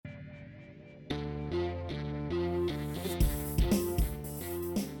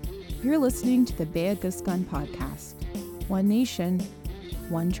You're listening to the Paragus podcast. One nation,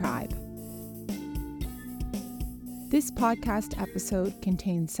 one tribe. This podcast episode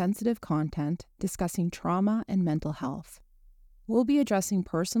contains sensitive content discussing trauma and mental health. We'll be addressing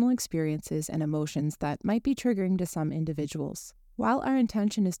personal experiences and emotions that might be triggering to some individuals. While our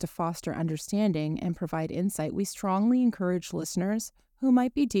intention is to foster understanding and provide insight, we strongly encourage listeners who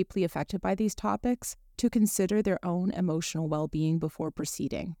might be deeply affected by these topics to consider their own emotional well-being before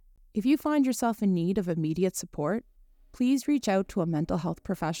proceeding. If you find yourself in need of immediate support, please reach out to a mental health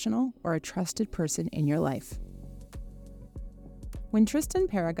professional or a trusted person in your life. When Tristan,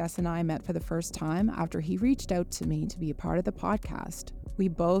 Paragus, and I met for the first time after he reached out to me to be a part of the podcast, we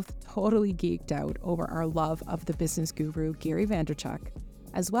both totally geeked out over our love of the business guru Gary Vaynerchuk,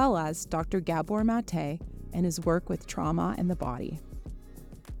 as well as Dr. Gabor Mate and his work with trauma and the body.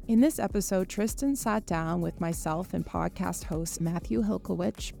 In this episode, Tristan sat down with myself and podcast host Matthew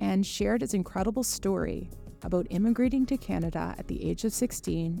Hilkowich and shared his incredible story about immigrating to Canada at the age of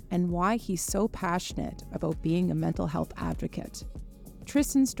 16 and why he's so passionate about being a mental health advocate.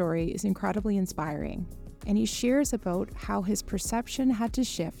 Tristan's story is incredibly inspiring, and he shares about how his perception had to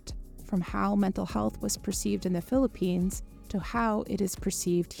shift from how mental health was perceived in the Philippines to how it is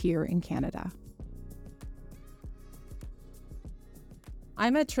perceived here in Canada. I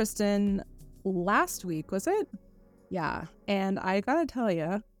met Tristan last week, was it? Yeah. And I gotta tell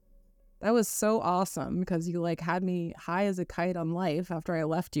you, that was so awesome because you had me high as a kite on life after I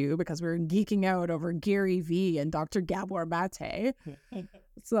left you because we were geeking out over Gary V and Dr. Gabor Mate.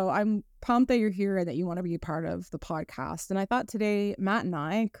 So I'm pumped that you're here and that you want to be a part of the podcast. And I thought today Matt and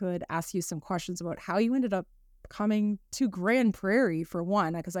I could ask you some questions about how you ended up coming to Grand Prairie for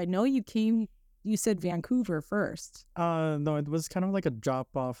one, because I know you said Vancouver first. No, it was kind of like a drop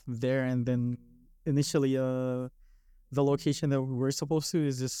off there, and then initially the location that we were supposed to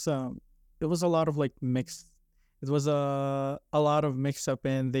is just it was a lot of mixed. It was a lot of mix up,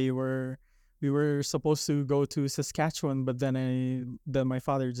 and we were supposed to go to Saskatchewan, but then my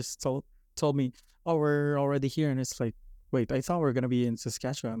father just told me, "Oh, we're already here," and it's like, wait, I thought we were gonna be in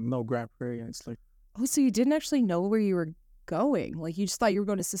Saskatchewan, no, Grand Prairie, and it's like, oh, so you didn't actually know where you were going? You just thought you were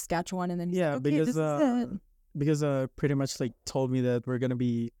going to Saskatchewan, and then because pretty much told me that we're gonna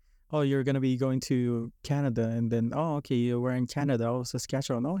be, oh, you're gonna be going to Canada, and then, oh, okay, we're in Canada, oh,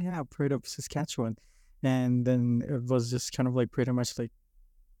 Saskatchewan, oh yeah, I've heard of Saskatchewan, and then it was just kind of pretty much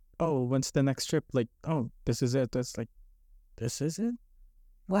oh, when's the next trip? Oh, this is it. That's this is it.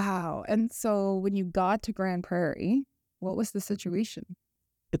 Wow. And so when you got to Grand Prairie, what was the situation?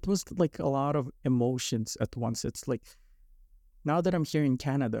 It was a lot of emotions at once. It's now that I'm here in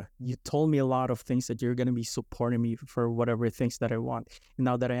Canada, you told me a lot of things that you're going to be supporting me for whatever things that I want. And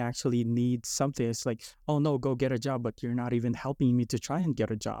now that I actually need something, it's oh no, go get a job. But you're not even helping me to try and get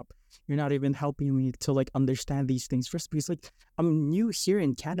a job. You're not even helping me to understand these things first, because I'm new here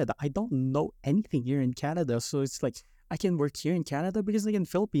in Canada. I don't know anything here in Canada. So it's I can work here in Canada because in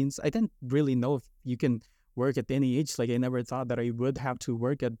Philippines, I didn't really know if you can work at any age. I never thought that I would have to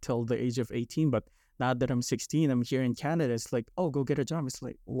work until the age of 18, but now that I'm 16, I'm here in Canada. It's oh, go get a job. It's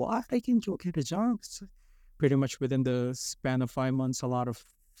what? I can go get a job? It's pretty much within the span of 5 months, a lot of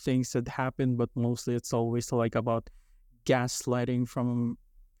things had happened, but mostly it's always about gaslighting from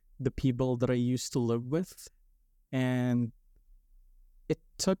the people that I used to live with. And it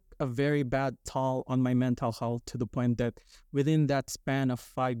took a very bad toll on my mental health to the point that within that span of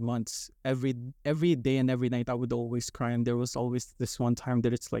 5 months, every day and every night, I would always cry. And there was always this one time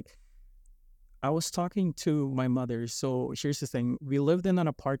that it's I was talking to my mother. So here's the thing. We lived in an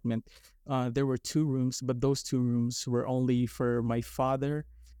apartment. There were 2 rooms, but those 2 rooms were only for my father,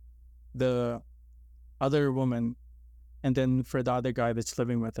 the other woman, and then for the other guy that's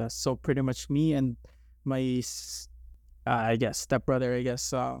living with us. So pretty much me and my, stepbrother,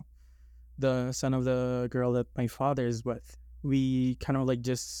 the son of the girl that my father is with, we kind of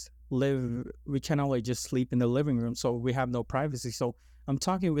just live, we kind of just sleep in the living room. So we have no privacy. So I'm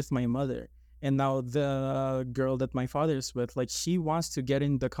talking with my mother. And now the girl that my father is with, she wants to get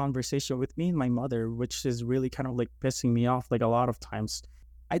in the conversation with me and my mother, which is really kind of pissing me off a lot of times.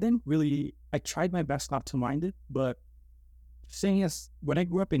 I tried my best not to mind it, but saying is, when I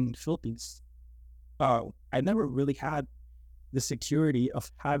grew up in the Philippines, I never really had the security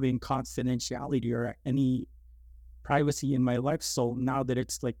of having confidentiality or any privacy in my life. So now that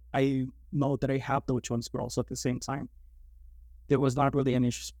it's I know that I have those ones, but also at the same time, there was not really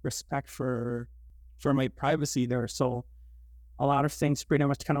any respect for my privacy there. So a lot of things pretty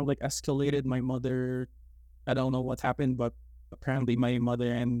much kind of escalated. My mother, I don't know what happened, but apparently my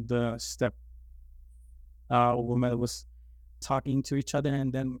mother and the woman was talking to each other,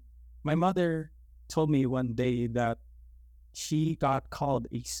 and then My mother told me one day that she got called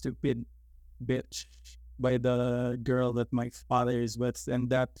a stupid bitch by the girl that my father is with, and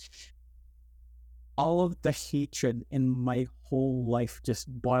that all of the hatred in my whole life just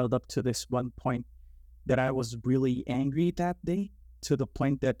boiled up to this one point, that I was really angry that day, to the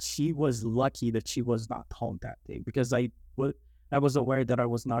point that she was lucky that she was not home that day, because I was aware that I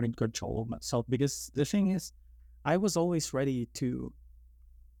was not in control of myself. Because the thing is, I was always ready to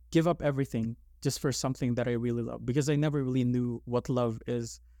give up everything just for something that I really love, because I never really knew what love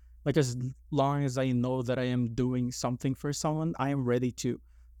is. Like, as long as I know that I am doing something for someone, I am ready to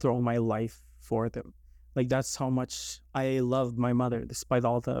throw my life for them. Like, that's how much I loved my mother, despite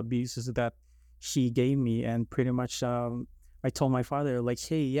all the abuses that she gave me. And pretty much, I told my father, like,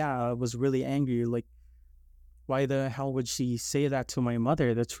 hey, yeah, I was really angry. Like, why the hell would she say that to my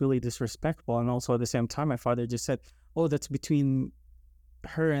mother? That's really disrespectful. And also at the same time, my father just said, oh, that's between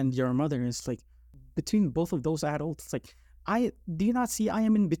her and your mother. And it's like, between both of those adults, like, I do you not see I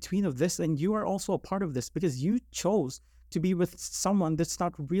am in between of this, and you are also a part of this, because you chose to be with someone that's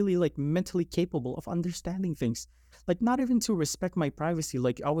not really like mentally capable of understanding things, like not even to respect my privacy.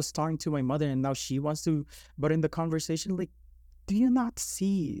 Like, I was talking to my mother and now she wants to butt in the conversation. Like, do you not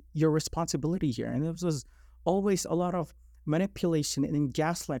see your responsibility here? And it was always a lot of manipulation and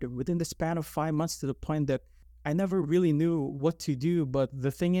gaslighting within the span of 5 months, to the point that I never really knew what to do. But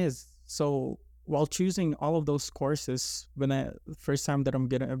the thing is, so while choosing all of those courses, when I first time that I'm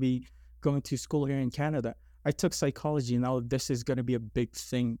gonna be going to school here in Canada, I took psychology. Now this is gonna be a big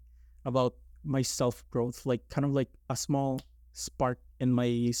thing about my self growth, like kind of like a small spark in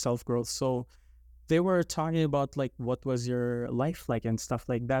my self growth. So they were talking about like what was your life like and stuff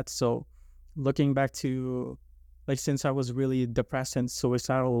like that. So looking back to, like, since I was really depressed and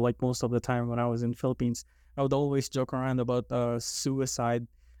suicidal, like most of the time when I was in Philippines, I would always joke around about suicide,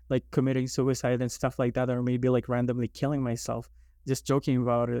 like committing suicide and stuff like that, or maybe like randomly killing myself, just joking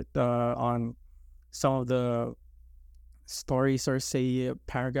about it on some of the stories, or say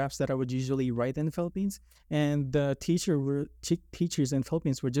paragraphs that I would usually write in the Philippines. And the teachers in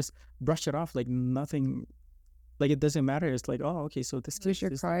Philippines would just brush it off like nothing, like it doesn't matter. It's like, oh, okay, so this It was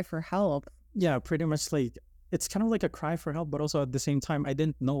your is, cry for help. yeah, pretty much. Like, it's kind of like a cry for help, but also at the same time, I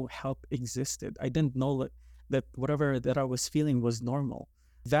didn't know help existed. I didn't know that whatever that I was feeling was normal.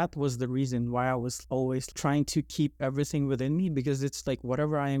 That was the reason why I was always trying to keep everything within me, because it's like,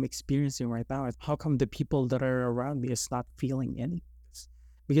 whatever I am experiencing right now, how come the people that are around me is not feeling any?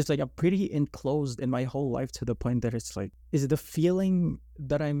 Because like, I'm pretty enclosed in my whole life, to the point that it's like, is the feeling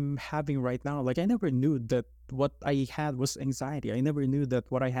that I'm having right now, like, I never knew that what I had was anxiety. I never knew that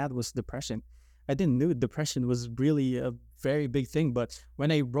what I had was depression. I didn't know depression was really a very big thing. But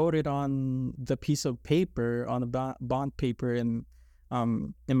when I wrote it on the piece of paper, on a bond paper in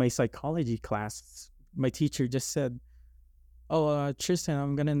my psychology class, my teacher just said, oh, Tristan,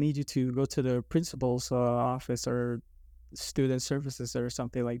 I'm gonna need you to go to the principal's office, or student services, or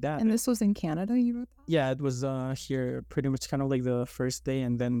something like that. And this was in Canada, you wrote that? Yeah, it was here pretty much kind of like the first day.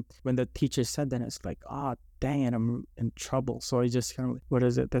 And then when the teacher said that, it's like, oh, dang it, I'm in trouble. So I just kind of like, what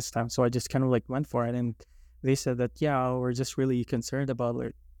is it this time? So I just kind of like went for it. And they said that, yeah, we're just really concerned about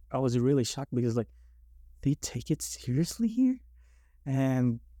it. I was really shocked, because like, they take it seriously here?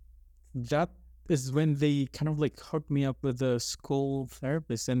 And that is when they kind of like hooked me up with a school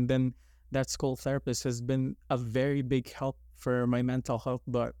therapist. And then that school therapist has been a very big help for my mental health.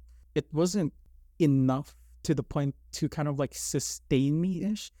 But it wasn't enough to the point to kind of like sustain me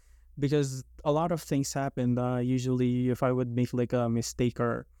ish, because a lot of things happened. Usually if I would make like a mistake,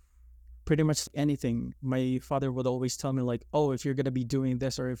 or pretty much anything, my father would always tell me like, oh, if you're going to be doing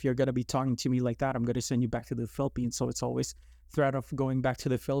this, or if you're going to be talking to me like that, I'm going to send you back to the Philippines. So it's always threat of going back to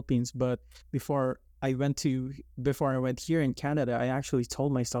the Philippines. But before I went here in Canada, I actually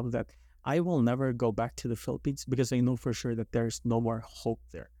told myself that I will never go back to the Philippines, because I know for sure that there's no more hope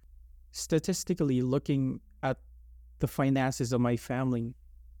there. Statistically, looking at the finances of my family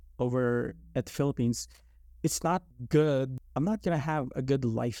over at Philippines, it's not good. I'm not going to have a good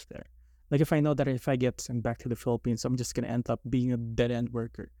life there. Like, if I know that if I get sent back to the Philippines, I'm just going to end up being a dead-end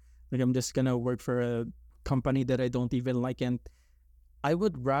worker. Like, I'm just going to work for a company that I don't even like. And I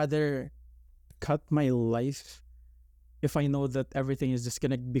would rather cut my life if I know that everything is just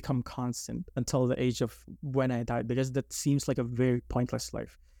going to become constant until the age of when I die, because that seems like a very pointless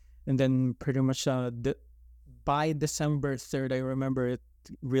life. And then pretty much by December 3rd, I remember it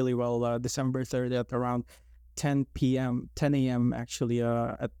really well, December 3rd at around 10 a.m. actually,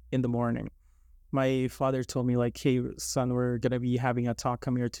 in the morning, my father told me like, hey, son, we're going to be having a talk.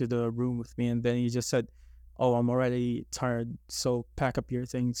 Come here to the room with me. And then he just said, oh, I'm already tired, so pack up your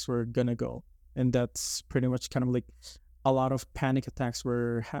things, we're gonna go. And that's pretty much kind of like a lot of panic attacks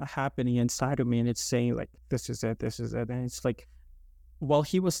were happening inside of me, and it's saying like, this is it. And it's like, while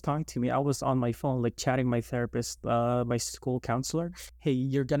he was talking to me, I was on my phone, like chatting my therapist, my school counselor. Hey,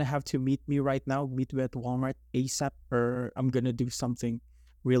 you're gonna have to meet me right now. Meet me at Walmart ASAP, or I'm gonna do something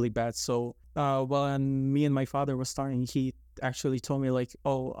really bad. So, when me and my father was talking, he actually told me like,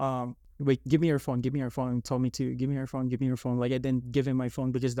 oh, wait, give me your phone, give me your phone. And told me to give me your phone, give me your phone. Like I didn't give him my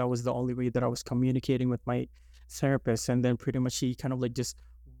phone because that was the only way that I was communicating with my therapist. And then pretty much he kind of like just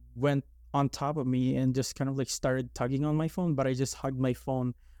went on top of me and just kind of like started tugging on my phone, but I just hugged my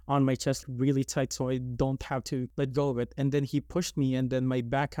phone on my chest really tight so I don't have to let go of it. And then he pushed me, and then my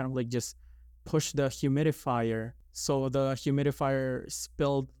back kind of like just pushed the humidifier. So the humidifier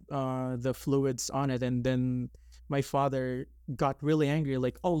spilled the fluids on it, and then my father got really angry,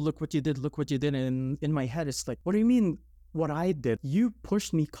 like, oh, look what you did, look what you did. And in my head, it's like, what do you mean what I did? You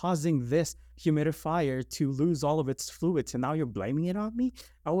pushed me, causing this humidifier to lose all of its fluids, and now you're blaming it on me?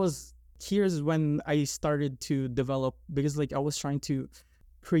 Here's when I started to develop, because like I was trying to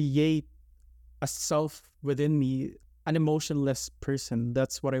create a self within me, an emotionless person.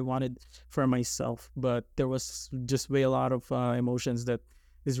 That's what I wanted for myself. But there was just way a lot of emotions that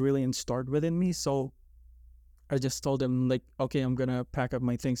is really installed within me. So I just told him like, okay, I'm gonna pack up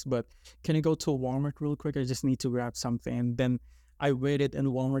my things, but can you go to Walmart real quick? I just need to grab something. And then I waited in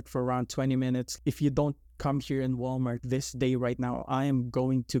Walmart for around 20 minutes. If you don't come here in Walmart this day right now, I am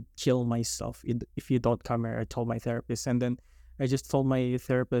going to kill myself if you don't come here, I told my therapist. And then I just told my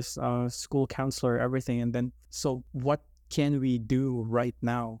therapist, school counselor, everything. And then, so what can we do right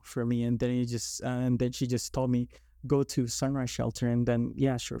now for me? And then she just told me, go to Sunrise Shelter. And then,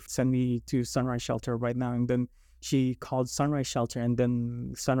 yeah, sure, send me to Sunrise Shelter right now. And then she called Sunrise Shelter, and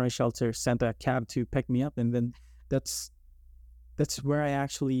then Sunrise Shelter sent a cab to pick me up. And then that's where I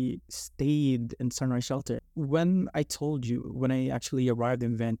actually stayed in Sunrise Shelter. When I actually arrived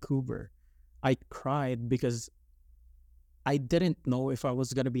in Vancouver, I cried because I didn't know if I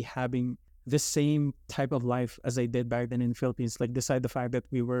was going to be having the same type of life as I did back then in the Philippines. Like, beside the fact that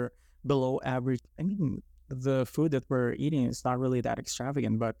we were below average, I mean, the food that we're eating is not really that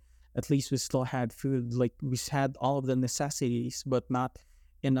extravagant, but at least we still had food. Like, we had all of the necessities, but not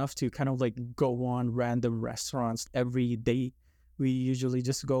enough to kind of like go on random restaurants every day. We usually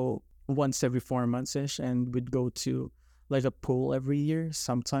just go once every 4 months-ish, and we'd go to like a pool every year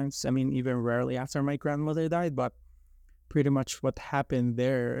sometimes. I mean, even rarely after my grandmother died. But pretty much what happened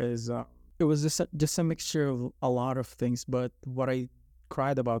there is it was just a mixture of a lot of things. But what I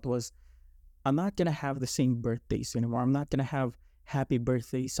cried about was, I'm not going to have the same birthdays anymore. I'm not going to have happy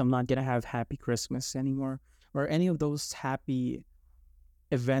birthdays. I'm not going to have happy Christmas anymore, or any of those happy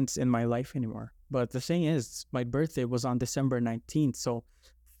events in my life anymore. But the thing is, my birthday was on December 19th. So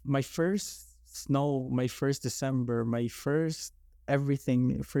my first snow, my first December, my first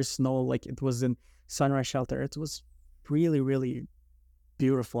everything, first snow, like it was in Sunrise Shelter. It was really, really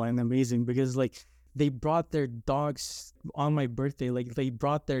beautiful and amazing, because like they brought their dogs on my birthday. Like they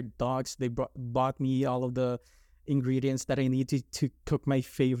brought their dogs. They bought me all of the ingredients that I need to cook my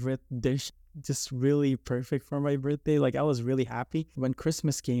favorite dish. Just really perfect for my birthday. Like I was really happy. When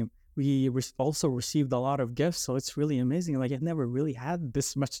Christmas came, we also received a lot of gifts. So it's really amazing. Like I've never really had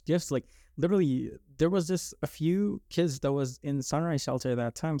this much gifts. Like literally, there was just a few kids that was in Sunrise Shelter at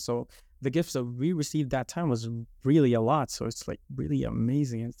that time. So the gifts that we received that time was really a lot. So it's like really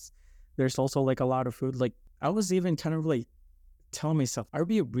amazing. There's also like a lot of food. Like I was even kind of like telling myself, are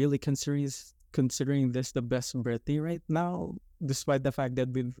we really considering this the best birthday right now, despite the fact that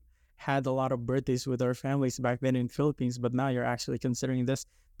we've had a lot of birthdays with our families back then in Philippines, but now you're actually considering this?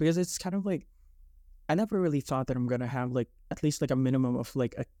 Because it's kind of like, I never really thought that I'm gonna have like at least like a minimum of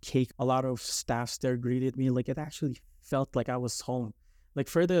like a cake. A lot of staffs there greeted me. Like it actually felt like I was home. Like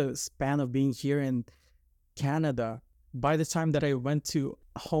for the span of being here in Canada, by the time that I went to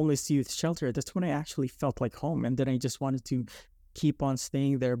a homeless youth shelter, that's when I actually felt like home. And then I just wanted to keep on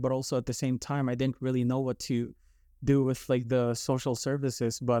staying there. But also at the same time, I didn't really know what to do with like the social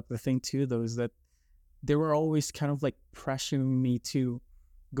services. But the thing too, though, is that they were always kind of like pressuring me to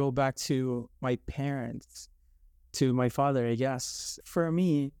go back to my parents, to my father, I guess. For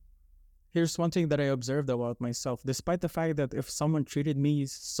me, here's one thing that I observed about myself. Despite the fact that if someone treated me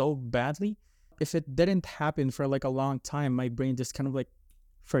so badly, if it didn't happen for like a long time, my brain just kind of like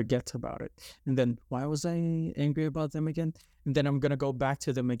forgets about it. And then why was I angry about them again? And then I'm going to go back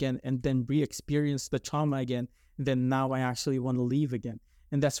to them again and then re-experience the trauma again. And then now I actually want to leave again.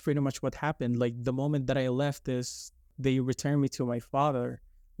 And that's pretty much what happened. Like the moment that I left they returned me to my father,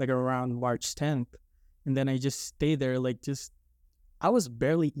 like around March 10th. And then I just stay there, like, just, I was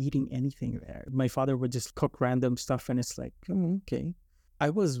barely eating anything there. My father would just cook random stuff, and it's like, okay. I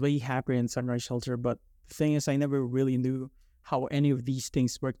was way happier in Sunrise Shelter, but the thing is, I never really knew how any of these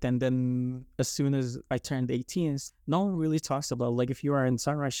things worked. And then as soon as I turned 18, no one really talks about, like, if you are in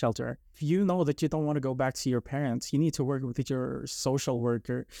Sunrise Shelter, if you know that you don't want to go back to your parents, you need to work with your social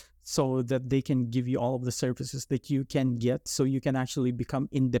worker so that they can give you all of the services that you can get, so you can actually become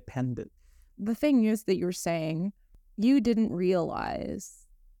independent. The thing is that you're saying you didn't realize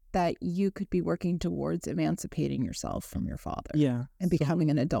that you could be working towards emancipating yourself from your father. Yeah. And becoming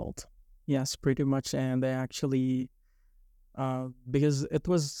an adult. Yes, pretty much. And I actually, because it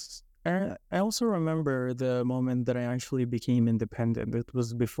was, I also remember the moment that I actually became independent. It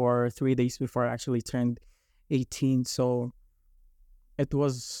was 3 days before I actually turned 18. So it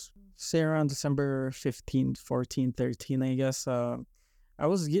was, say, around December 15th, 14th, 13th, I guess. I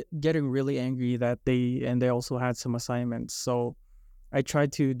was getting really angry that day, and they also had some assignments. So I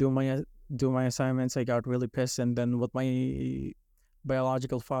tried to do my assignments. I got really pissed, and then what my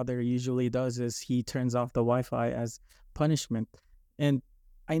biological father usually does is he turns off the Wi-Fi as punishment. And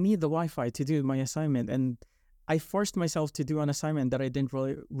I need the Wi-Fi to do my assignment, and I forced myself to do an assignment that I didn't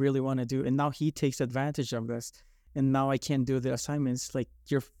really want to do, and now he takes advantage of this, and now I can't do the assignments. Like,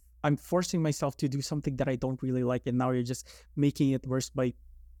 I'm forcing myself to do something that I don't really like, and now you're just making it worse by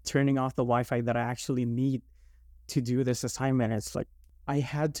turning off the Wi-Fi that I actually need to do this assignment. It's like, I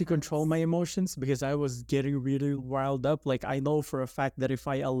had to control my emotions because I was getting really riled up. Like, I know for a fact that if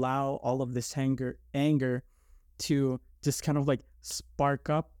I allow all of this anger to just kind of like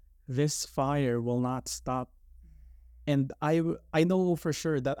spark up, this fire will not stop. And I know for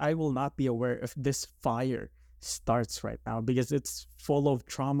sure that I will not be aware if this fire starts right now, because it's full of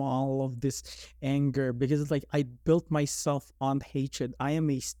trauma, all of this anger, because it's like I built myself on hatred. I am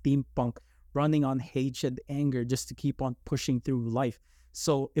a steampunk running on hatred, anger, just to keep on pushing through life.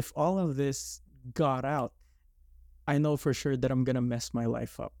 So if all of this got out, I know for sure that I'm gonna mess my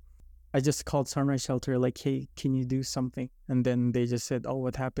life up. I just called Sunrise Shelter, like, hey, can you do something? And then they just said, oh,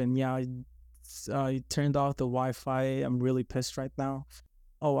 what happened? Yeah, I turned off the Wi-Fi. I'm really pissed right now.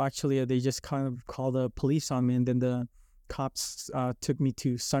 Oh, actually, they just kind of called the police on me, and then the cops took me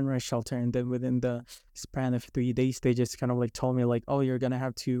to Sunrise Shelter, and then within the span of 3 days, they just kind of like told me, like, oh, you're gonna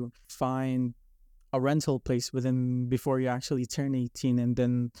have to find a rental place before you actually turn 18. And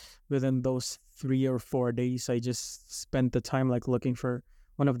then within those 3 or 4 days, I just spent the time like looking for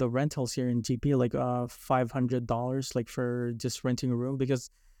one of the rentals here in GP, like $500, like, for just renting a room. Because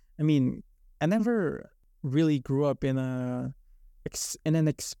I mean, I never really grew up in an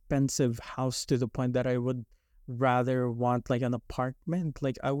expensive house to the point that I would rather want like an apartment.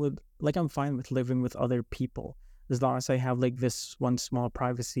 Like, I'm fine with living with other people as long as I have like this one small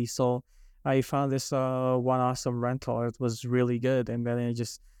privacy. So I found this one awesome rental. It was really good, and then I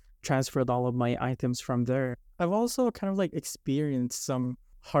just transferred all of my items from there. I've also kind of like experienced some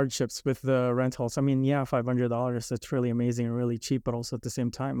hardships with the rentals. I mean, yeah, $500, that's really amazing and really cheap, but also at the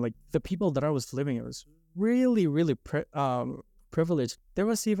same time, like, the people that I was living, it was really, really privileged. There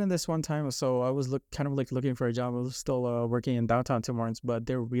was even this one time, so I was looking for a job. I was still working in downtown Tim Hortons, but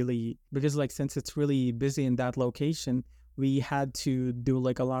they're really, because like, since it's really busy in that location, we had to do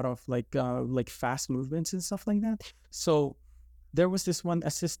like a lot of like fast movements and stuff like that. So there was this one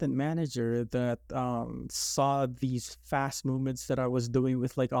assistant manager that saw these fast movements that I was doing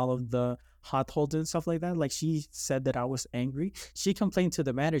with like all of the hot holds and stuff like that. Like, she said that I was angry. She complained to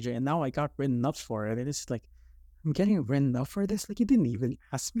the manager, and now I got written up for it. And it's like, I'm getting written up for this? Like, you didn't even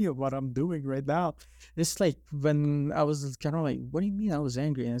ask me what I'm doing right now. It's like, when I was kind of like, what do you mean I was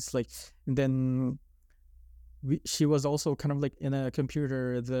angry? And it's like, and then she was also kind of like in a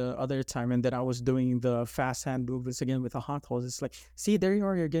computer the other time, and then I was doing the fast hand movements again with the hot holes. It's like, see, there you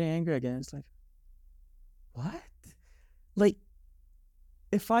are, you're getting angry again. It's like, what? Like,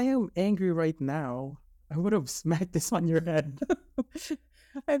 if I am angry right now, I would have smacked this on your head.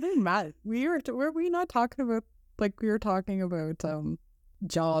 I think, Matt, were we not talking about, like, we were talking about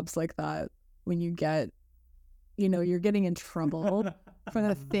jobs like that, when you get, you're getting in trouble for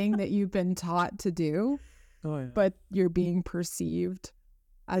the thing that you've been taught to do. Oh, yeah. But you're being perceived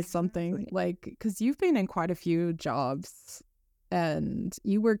as something like, because you've been in quite a few jobs, and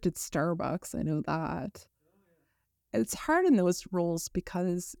you worked at Starbucks. I know that. It's hard in those roles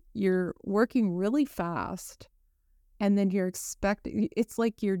because you're working really fast, and then you're expecting, it's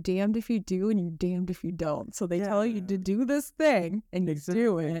like you're damned if you do and you're damned if you don't. So they tell you to do this thing, and you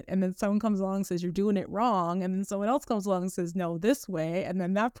do it, and then someone comes along and says you're doing it wrong, and then someone else comes along and says no, this way, and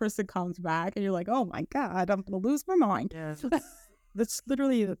then that person comes back, and you're like, oh my God, I'm gonna lose my mind. Yeah, that's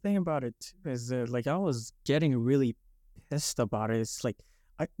literally the thing about it too, is like I was getting really pissed about it. It's like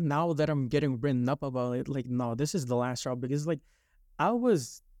now that I'm getting written up about it, like no, this is the last job because like I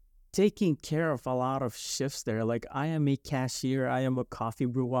was taking care of a lot of shifts there. Like I am a cashier, I am a coffee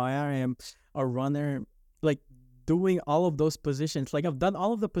brewer, I am a runner, like doing all of those positions. Like I've done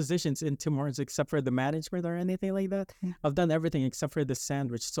all of the positions in Tim Hortons except for the management or anything like that. I've done everything except for the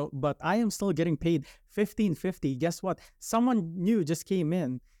sandwich. So but I am still getting paid $15.50. Guess what? Someone new just came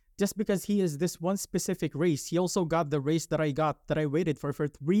in. Just because he is this one specific race, he also got the race that I got that I waited for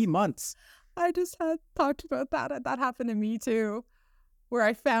 3 months. I just had talked about that, and that happened to me too, where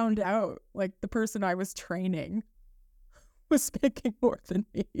I found out like the person I was training was making more than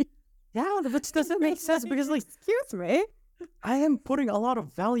me. Yeah, which doesn't make sense because, like, excuse me, I am putting a lot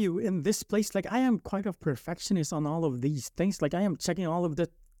of value in this place. Like, I am quite a perfectionist on all of these things. Like, I am checking all of the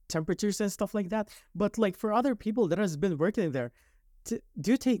temperatures and stuff like that. But, like, for other people that has been working there,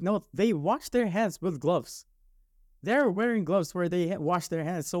 do take note, they wash their hands with gloves. They're wearing gloves where they wash their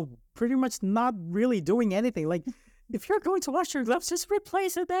hands. So, pretty much not really doing anything. Like, if you're going to wash your gloves, just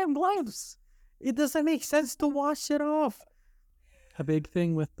replace the damn gloves. It doesn't make sense to wash it off. A big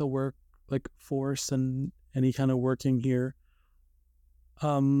thing with the work like force and any kind of working here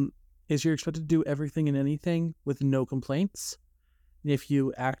is you're expected to do everything and anything with no complaints. And if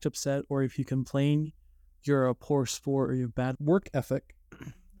you act upset or if you complain, you're a poor sport or you have bad work ethic.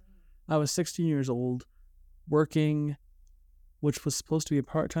 I was 16 years old working, which was supposed to be a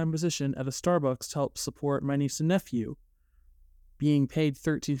part-time position at a Starbucks to help support my niece and nephew, being paid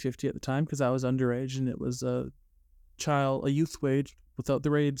 $13.50 at the time because I was underage and it was a youth wage without the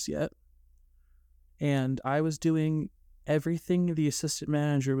raids yet. And I was doing everything the assistant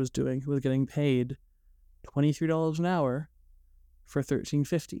manager was doing, who was getting paid $23 an hour for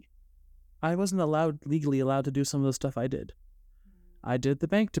 $13.50. I wasn't legally allowed to do some of the stuff I did. I did the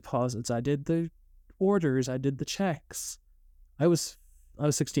bank deposits, I did the orders, I did the checks. I was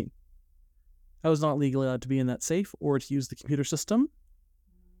 16. I was not legally allowed to be in that safe or to use the computer system.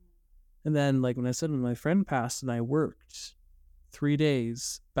 And then, like when I said, when my friend passed and I worked 3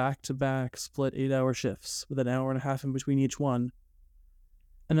 days, back-to-back, split 8-hour shifts with an hour and a half in between each one.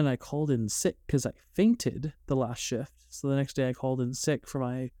 And then I called in sick because I fainted the last shift. So the next day I called in sick for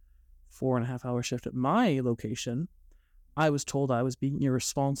my 4.5-hour shift at my location. I was told I was being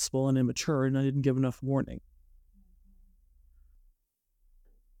irresponsible and immature and I didn't give enough warning.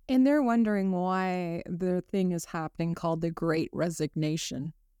 And they're wondering why the thing is happening called the Great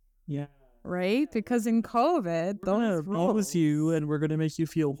Resignation. Yeah. Right? Because in COVID, We're going to rules you and we're going to make you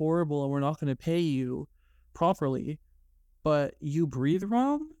feel horrible and we're not going to pay you properly, but you breathe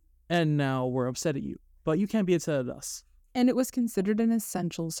wrong and now we're upset at you. But you can't be upset at us. And it was considered an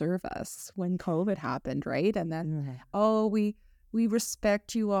essential service when COVID happened, right? And then, we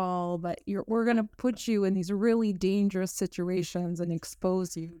respect you all, but we're going to put you in these really dangerous situations and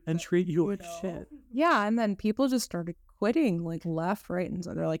expose you. And treat you like shit. Yeah, and then people just started quitting, like left, right, and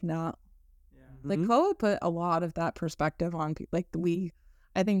so they're like, nah. Like COVID put a lot of that perspective on people. Like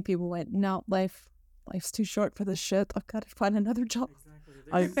I think people went, no, life's too short for this shit. I've got to find another job.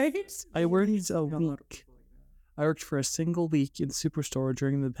 Exactly. I worked a week. I worked for a single week in Superstore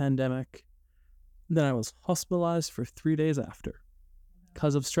during the pandemic. Then I was hospitalized for 3 days after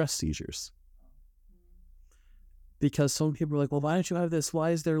because of stress seizures. Because some people were like, well, why don't you have this?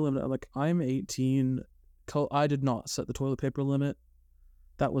 Why is there a limit? I'm like, I'm 18. I did not set the toilet paper limit.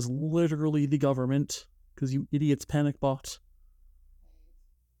 That was literally the government because you idiots panic bought.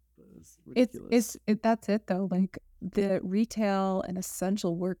 That's it though. Like the retail and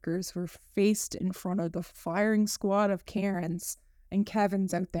essential workers were faced in front of the firing squad of Karens and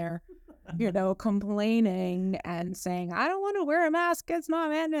Kevin's out there, complaining and saying, I don't want to wear a mask. It's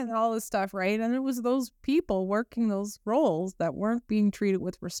not man and all this stuff. Right. And it was those people working those roles that weren't being treated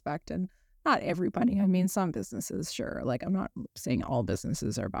with respect. And not everybody. I mean, some businesses, sure. Like, I'm not saying all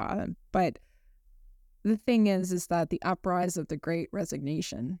businesses are bad, but the thing is that the uprise of the Great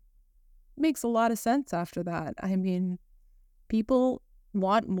Resignation makes a lot of sense after that. I mean, people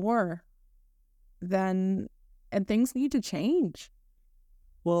want more and things need to change.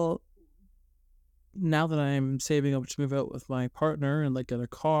 Well, now that I'm saving up to move out with my partner and like get a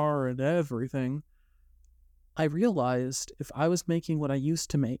car and everything, I realized if I was making what I used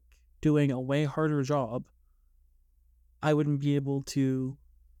to make, doing a way harder job, I wouldn't be able to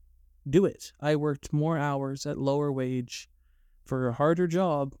do it. I worked more hours at lower wage for a harder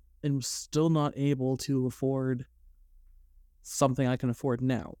job and was still not able to afford something I can afford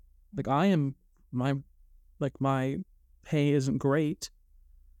now. Like my pay isn't great,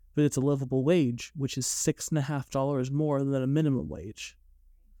 but it's a livable wage, which is $6.50 more than a minimum wage.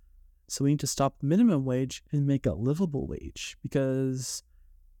 So we need to stop the minimum wage and make a livable wage, because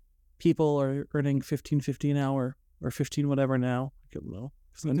people are earning $15.50 an hour or 15 whatever now. I don't know.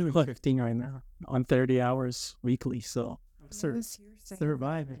 I'm doing 15 right now on 30 hours weekly, so I'm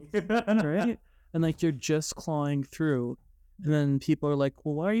surviving. Right? And like, you're just clawing through. And then people are like,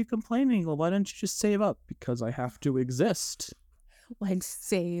 well, why are you complaining? Well, why don't you just save up? Because I have to exist. Like,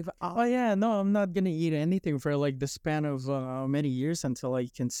 save up. Oh yeah, no, I'm not gonna eat anything for like the span of many years until I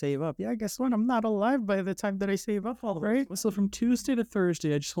can save up. Yeah, guess what? I'm not alive by the time that I save up all the way. Right? So from Tuesday to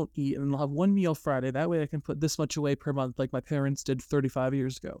Thursday, I just won't eat, and I'll have one meal Friday. That way I can put this much away per month like my parents did 35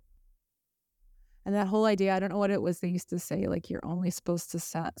 years ago. And that whole idea, I don't know what it was they used to say, like, you're only supposed to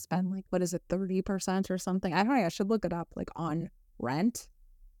spend, like, what is it, 30% or something? I don't know, I should look it up, like, on rent.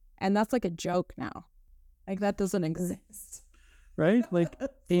 And that's like a joke now. Like, that doesn't exist. Right? Like,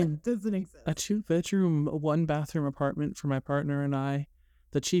 doesn't exist. a 2-bedroom, 1-bathroom apartment for my partner and I,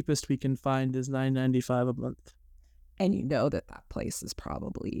 the cheapest we can find is $9.95 a month. And you know that place is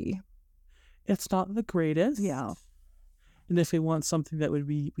probably... It's not the greatest. Yeah. And if we want something that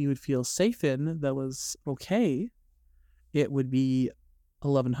we would feel safe in, that was okay, it would be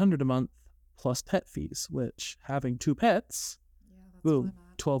 $1,100 a month plus pet fees, which, having 2 pets, boom,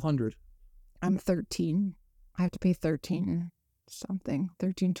 $1,200. I'm 13. I have to pay 13 something,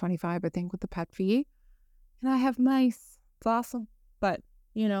 $13.25, I think, with the pet fee. And I have mice. It's awesome. But,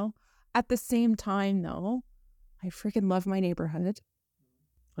 you know, at the same time, though, I freaking love my neighborhood.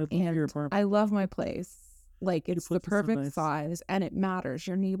 I love your apartment. I love my place. Like, it's the perfect nice size, and it matters.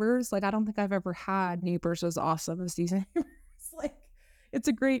 Your neighbors, like, I don't think I've ever had neighbors as awesome as these neighbors. Like, it's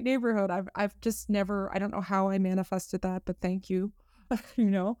a great neighborhood. I've just never, I don't know how I manifested that, but thank you, you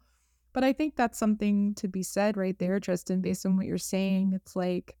know. But I think that's something to be said right there, Tristan, based on what you're saying. It's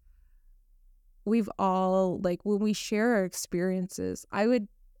like, we've all, like, when we share our experiences,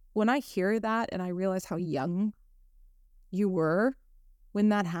 when I hear that and I realize how young you were when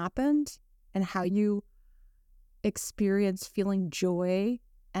that happened and how you experience feeling joy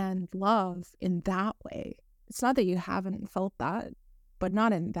and love in that way. It's not that you haven't felt that, but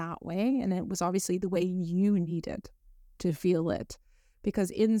not in that way. And it was obviously the way you needed to feel it. Because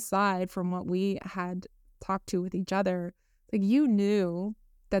inside, from what we had talked to with each other, like, you knew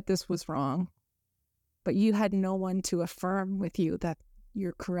that this was wrong, but you had no one to affirm with you that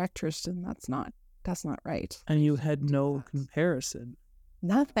you're correct, Tristan. That's not right. And you had no comparison.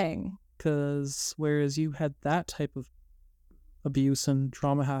 Nothing. Because whereas you had that type of abuse and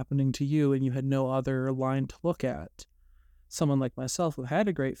trauma happening to you, and you had no other line to look at, someone like myself who had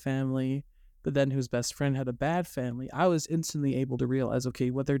a great family, but then whose best friend had a bad family, I was instantly able to realize, okay,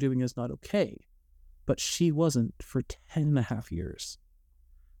 what they're doing is not okay. But she wasn't for 10.5 years.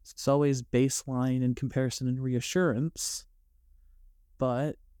 It's always baseline and comparison and reassurance.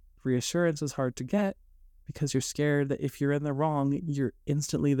 But reassurance is hard to get because you're scared that if you're in the wrong, you're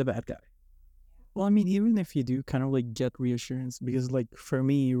instantly the bad guy. Well, I mean, even if you do kind of like get reassurance, because like for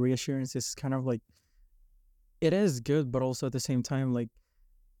me, reassurance is kind of like, it is good, but also at the same time, like,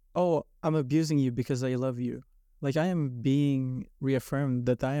 oh, I'm abusing you because I love you. Like, I am being reaffirmed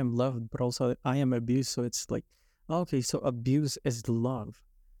that I am loved, but also I am abused. So it's like, okay, so abuse is love.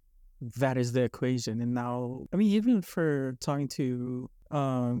 That is the equation. And now, I mean, even for talking to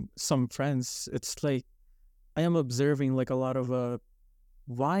some friends, it's like, I am observing like a lot of,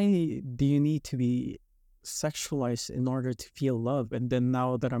 why do you need to be sexualized in order to feel love? And then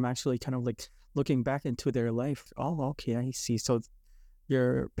now that I'm actually kind of like looking back into their life, oh, okay, I see. So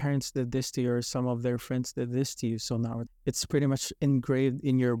your parents did this to you, or some of their friends did this to you. So now it's pretty much engraved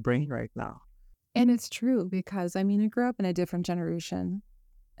in your brain right now. And it's true because, I mean, I grew up in a different generation.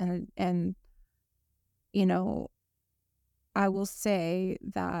 And you know, I will say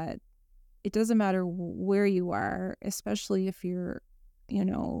that it doesn't matter where you are, especially if you're, you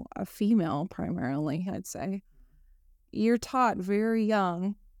know, a female primarily, I'd say. You're taught very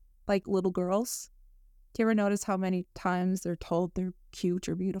young, like little girls. Do you ever notice how many times they're told they're cute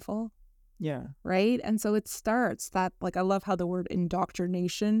or beautiful? Yeah. Right? And so it starts that, like, I love how the word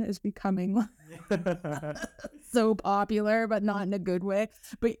indoctrination is becoming so popular, but not in a good way.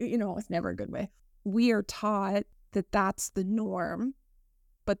 But, you know, it's never a good way. We are taught that that's the norm,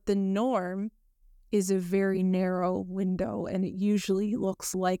 but the norm is a very narrow window, and it usually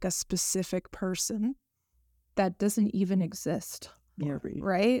looks like a specific person that doesn't even exist. Barbie.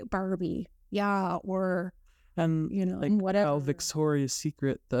 Right? Barbie. Yeah, or... And, you know, like whatever. how Victoria's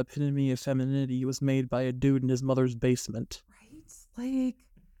Secret, the epitome of femininity, was made by a dude in his mother's basement. Right? Like,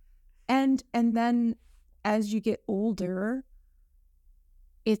 and then as you get older,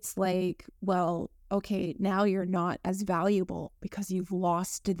 it's like, well, okay, now you're not as valuable because you've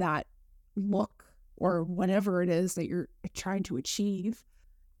lost that look or whatever it is that you're trying to achieve.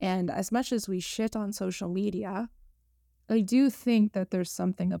 And as much as we shit on social media, I do think that there's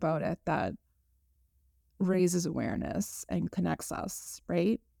something about it that raises awareness and connects us,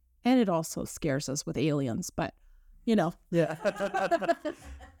 right? And it also scares us with aliens, but you know. Yeah.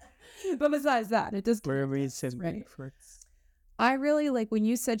 But besides that, it does. Where we said Right. for I really like when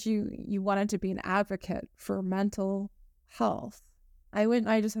you said you wanted to be an advocate for mental health. I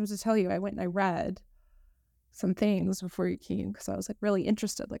just have to tell you, I went and I read some things before you came because I was like really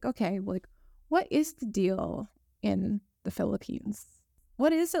interested. Like, okay, like what is the deal in the Philippines?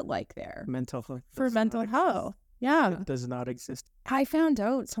 What is it like there mental health. for does mental not health? Yeah. It does not exist. I found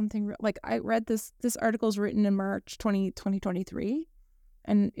out something like I read this article's written in March 2023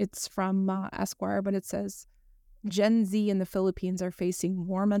 and it's from Esquire, but it says Gen Z in the Philippines are facing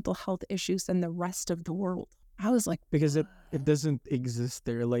more mental health issues than the rest of the world. I was like, Because it doesn't exist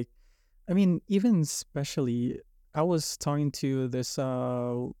there. Like, I mean, even especially, I was talking to this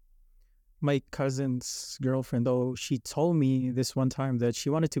my cousin's girlfriend, though. She told me this one time that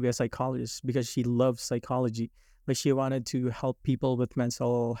she wanted to be a psychologist because she loves psychology. Like, she wanted to help people with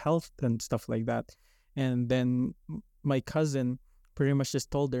mental health and stuff like that. And then my cousin pretty much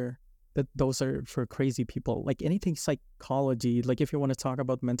just told her that those are for crazy people. Like, anything psychology, like if you want to talk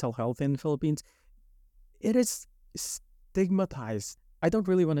about mental health in the Philippines, it is stigmatized. I don't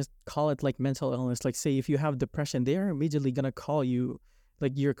really want to call it like mental illness. Like, say if you have depression, they are immediately gonna call you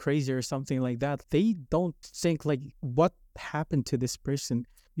like you're crazy or something like that. They don't think like what happened to this person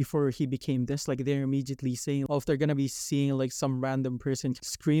before he became this. Like, they're immediately saying, oh, if they're gonna be seeing like some random person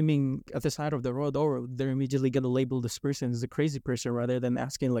screaming at the side of the road, or they're immediately gonna label this person as a crazy person rather than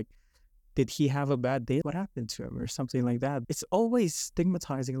asking like, did he have a bad day? What happened to him or something like that? It's always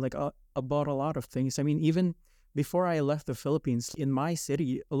stigmatizing like about a lot of things. I mean, even before I left the Philippines, in my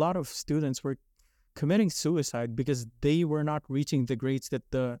city, a lot of students were committing suicide because they were not reaching the grades that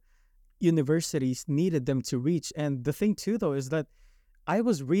the universities needed them to reach. And the thing too, though, is that I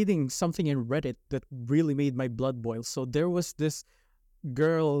was reading something in Reddit that really made my blood boil. So there was this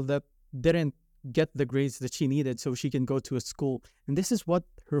girl that didn't get the grades that she needed so she can go to a school. And this is what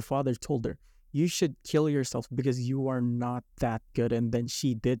her father told her. You should kill yourself because you are not that good. And then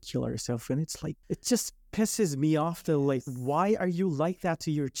she did kill herself. And it's like, it just pisses me off to like, why are you like that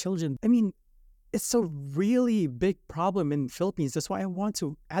to your children? I mean, it's a really big problem in Philippines. That's why I want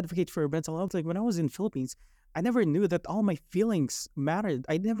to advocate for mental health. Like, when I was in Philippines, I never knew that all my feelings mattered.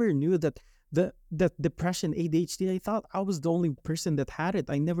 I never knew that that depression, ADHD, I thought I was the only person that had it.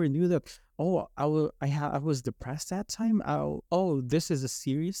 I never knew that, oh, I was depressed that time. Oh, this is a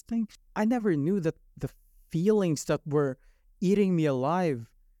serious thing. I never knew that the feelings that were eating me alive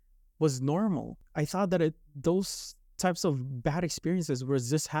was normal. I thought that those types of bad experiences was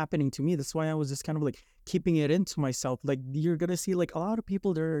just happening to me. That's why I was just kind of like keeping it into myself. Like, you're gonna see like a lot of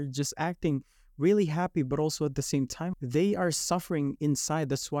people that are just acting really happy, but also at the same time they are suffering inside.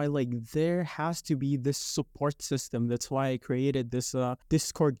 That's why like there has to be this support system. That's why I created this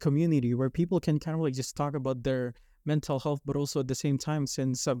Discord community where people can kind of like just talk about their mental health, but also at the same time,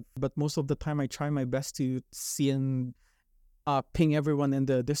 but most of the time I try my best to see and ping everyone in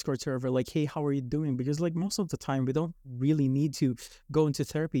the Discord server like, hey, how are you doing? Because like most of the time we don't really need to go into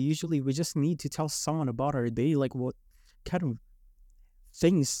therapy. Usually we just need to tell someone about our day, like what kind of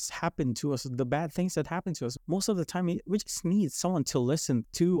things happen to us, the bad things that happen to us. Most of the time we just need someone to listen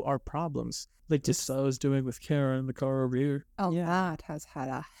to our problems. Like Just I was doing with Kara in the car over here. oh, Yeah. that has had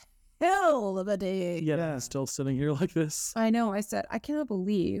a hell of a day. Yeah, still sitting here like this. I know. I said, I cannot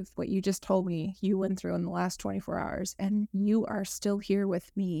believe what you just told me you went through in the last 24 hours, and you are still here with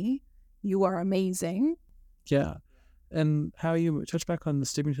me. You are amazing. Yeah. And how you touch back on the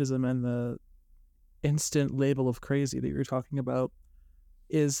stigmatism and the instant label of crazy that you're talking about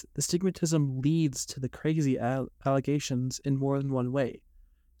is the stigmatism leads to the crazy allegations in more than one way.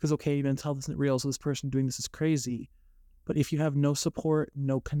 Because, okay, mental health isn't real, so this person doing this is crazy. But if you have no support,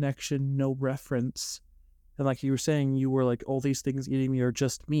 no connection, no reference, and like you were saying, you were like, all these things eating me are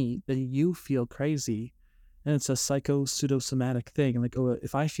just me, then you feel crazy. And it's a pseudosomatic thing. Like, oh,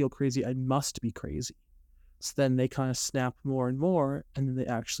 if I feel crazy, I must be crazy. So then they kind of snap more and more, and then they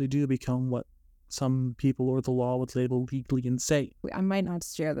actually do become what some people or the law would label legally insane. I might not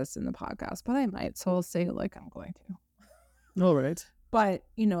share this in the podcast, but I might. So I'll say like I'm going to. All right. But,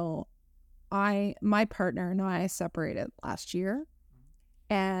 you know, my partner and I separated last year,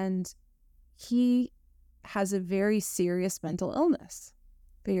 and he has a very serious mental illness,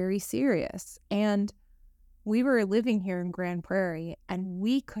 very serious. And we were living here in Grand Prairie and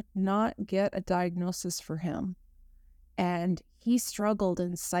we could not get a diagnosis for him. And he struggled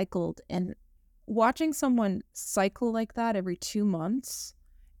and cycled, and watching someone cycle like that every 2 months,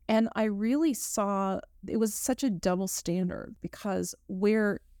 and I really saw it was such a double standard, because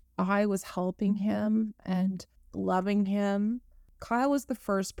where I was helping him and loving him, Kyle was the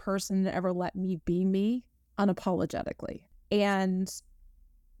first person to ever let me be me unapologetically. And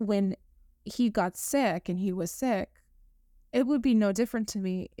when he got sick and he was sick, it would be no different to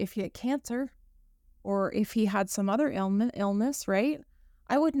me if he had cancer or if he had some other illness, right?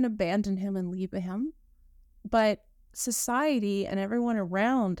 I wouldn't abandon him and leave him. But society and everyone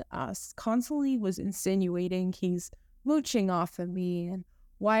around us constantly was insinuating he's mooching off of me, and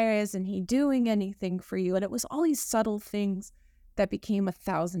why isn't he doing anything for you? And it was all these subtle things that became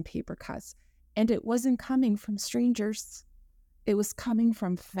 1,000 paper cuts. And it wasn't coming from strangers. It was coming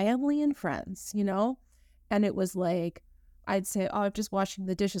from family and friends, you know? And it was like, I'd say, oh, I'm just washing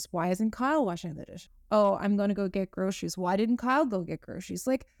the dishes. Why isn't Kyle washing the dishes? Oh, I'm going to go get groceries. Why didn't Kyle go get groceries?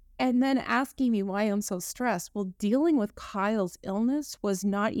 Like, and then asking me why I'm so stressed. Well, dealing with Kyle's illness was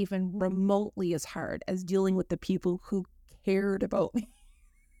not even remotely as hard as dealing with the people who cared about me.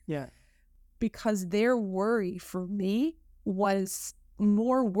 Yeah. Because their worry for me was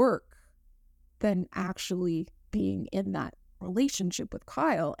more work than actually being in that relationship with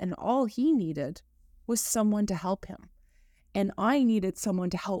Kyle. And all he needed was someone to help him. And I needed someone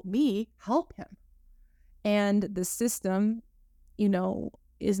to help me help him. And the system, you know,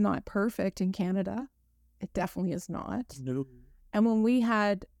 is not perfect in Canada. It definitely is not. No. And when we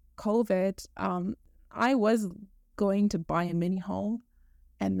had COVID, I was going to buy a mini home,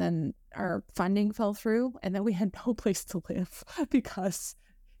 and then our funding fell through, and then we had no place to live because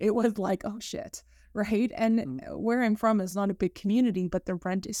it was like, oh shit, right? And where I'm from is not a big community, but the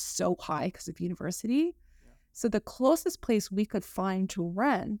rent is so high because of university. So the closest place we could find to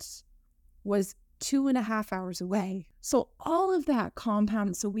rent was 2.5 hours away. So all of that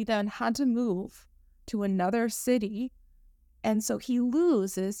compounded. So we then had to move to another city. And so he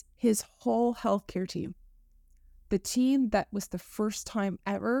loses his whole healthcare team. The team that was the first time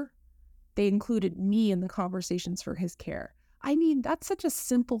ever, they included me in the conversations for his care. I mean, that's such a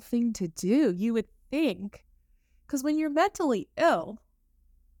simple thing to do, you would think. Because when you're mentally ill,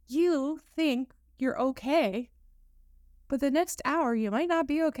 you think you're okay, but the next hour you might not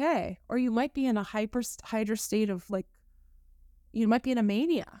be okay, or you might be in a hyper state of like, you might be in a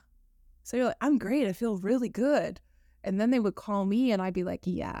mania. So you're like, I'm great, I feel really good. And then they would call me and I'd be like,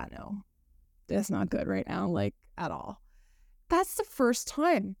 yeah, no, that's not good right now, like at all. That's the first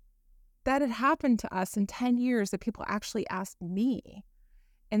time that had happened to us in 10 years that people actually asked me,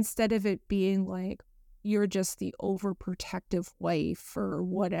 instead of it being like, you're just the overprotective wife or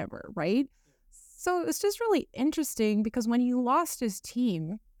whatever, right? So it was just really interesting, because when he lost his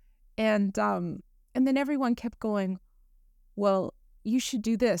team and then everyone kept going, well, you should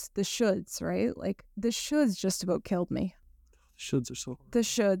do this, the shoulds, right? Like the shoulds just about killed me. Shoulds are so hard. The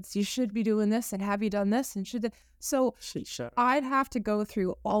shoulds, you should be doing this, and have you done this, and should so I'd have to go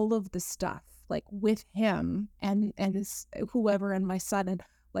through all of the stuff like with him and his, whoever, and my son. And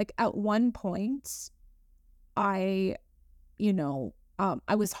like at one point I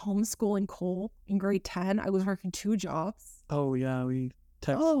was homeschooling Cole in grade 10. I was working 2 jobs. Oh yeah, we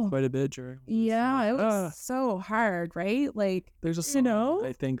texted quite a bit during. Yeah, it was so hard, right? Like there's a song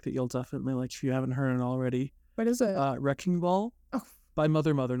I think that you'll definitely like if you haven't heard it already. What is it? Wrecking Ball. Oh. By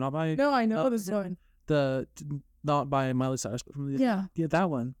Mother, not by. No, I know this one. Not by Miley Cyrus, but from the that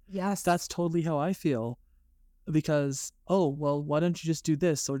one. Yes, that's totally how I feel. Because why don't you just do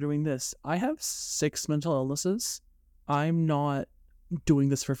this or doing this? I have 6 mental illnesses. I'm not doing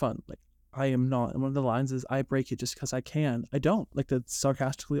this for fun. Like I am not. And one of the lines is, I break it just because I can. I don't. Like that's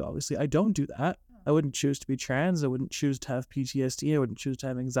sarcastically, obviously. I don't do that. I wouldn't choose to be trans. I wouldn't choose to have PTSD. I wouldn't choose to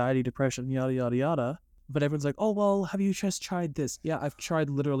have anxiety, depression, yada, yada, yada. But everyone's like, oh, well, have you just tried this? Yeah, I've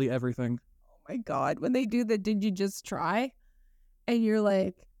tried literally everything. Oh my God. When they do the, did you just try? And you're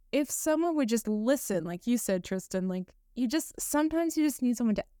like, if someone would just listen, like you said, Tristan, like sometimes you just need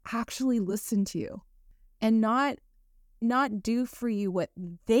someone to actually listen to you and not do for you what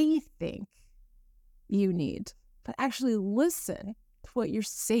they think you need, but actually listen to what you're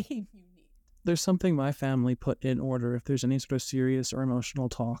saying you need. There's something my family put in order if there's any sort of serious or emotional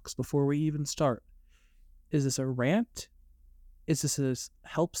talks before we even start. Is this a rant? Is this a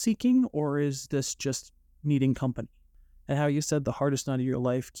help seeking, or is this just needing company? And how you said the hardest night of your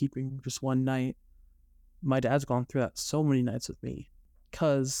life, keeping just one night. My dad's gone through that so many nights with me,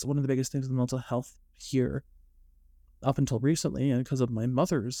 because one of the biggest things with mental health here up until recently, and because of my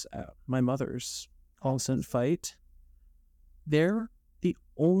mother's constant fight. The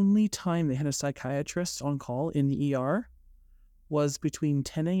only time they had a psychiatrist on call in the ER was between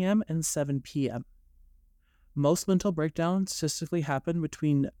 10 a.m. and 7 p.m. Most mental breakdowns statistically happen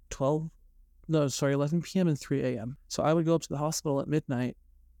between 11 p.m. and 3 a.m. So I would go up to the hospital at midnight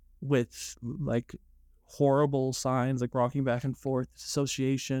with like horrible signs like rocking back and forth,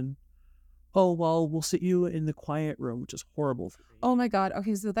 dissociation. Oh, well, we'll sit you in the quiet room, which is horrible for me. Oh my God.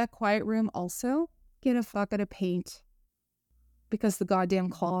 Okay, so that quiet room also, get a fuck out of paint because the goddamn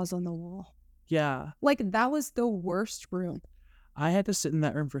claws on the wall. Yeah. Like, that was the worst room. I had to sit in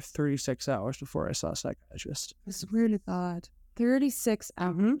that room for 36 hours before I saw a psychiatrist. I swear to God. 36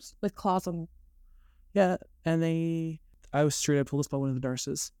 hours with claws on. Yeah, and I was straight up told this by one of the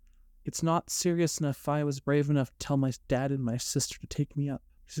nurses. It's not serious enough if I was brave enough to tell my dad and my sister to take me up.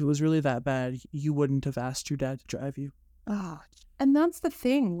 If it was really that bad, you wouldn't have asked your dad to drive you. Oh, and that's the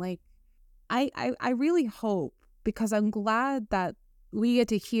thing. Like, I really hope, because I'm glad that we get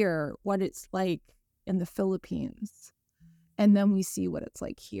to hear what it's like in the Philippines, and then we see what it's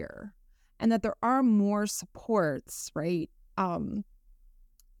like here, and that there are more supports, right?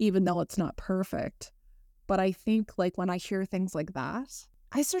 Even though it's not perfect. But I think, like, when I hear things like that,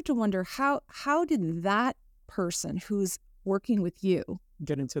 I start to wonder how did that person who's working with you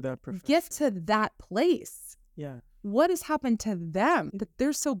Get into that profession. get to that place? Yeah. What has happened to them that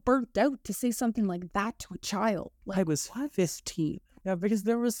they're so burnt out to say something like that to a child? Like, I was 15. Yeah, because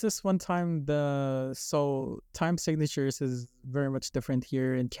there was this one time time signatures is very much different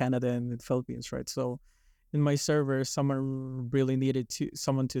here in Canada and in the Philippines, right? So in my server, someone really needed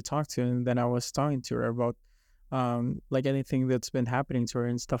someone to talk to, and then I was talking to her about like anything that's been happening to her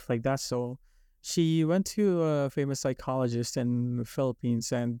and stuff like that. So she went to a famous psychologist in the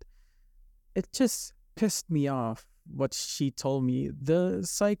Philippines, and it just pissed me off what she told me.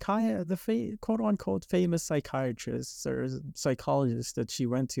 The quote unquote famous psychiatrist or psychologist that she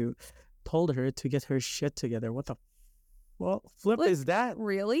went to told her to get her shit together. What the flip Like, is that?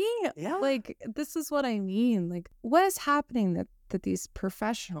 really? Yeah. Like, this is what I mean. Like, what is happening that these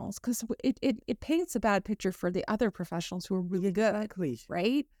professionals, because it paints a bad picture for the other professionals who are really good, Exactly.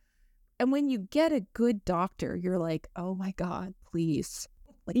 right? And when you get a good doctor, you're like, oh my God, please.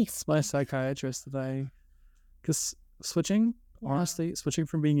 Like, It's my psychiatrist because switching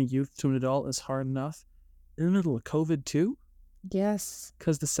from being a youth to an adult is hard enough. In the middle of COVID too, yes.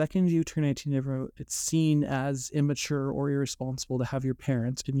 because the second you turn 18, it's seen as immature or irresponsible to have your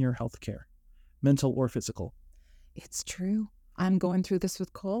parents in your health care, mental or physical. It's true. I'm going through this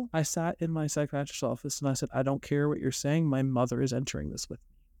with Cole. I sat in my psychiatrist's office and I said, I don't care what you're saying. My mother is entering this with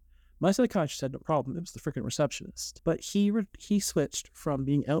me. My psychiatrist had no problem. It was the freaking receptionist. But he switched from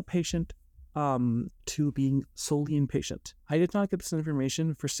being outpatient to being solely inpatient. I did not get this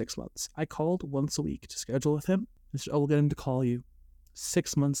information for 6 months. I called once a week to schedule with him. I said, we'll get him to call you.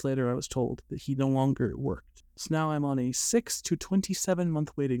 6 months later, I was told that he no longer worked. So now I'm on a 6 to 27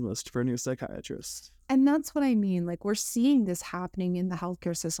 month waiting list for a new psychiatrist. And that's what I mean. Like, we're seeing this happening in the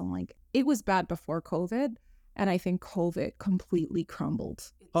healthcare system. Like, it was bad before COVID, and I think COVID completely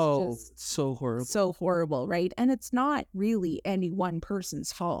crumbled. It's so horrible. so horrible, right? And it's not really any one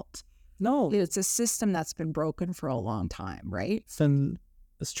person's fault. No. It's a system that's been broken for a long time, right? Then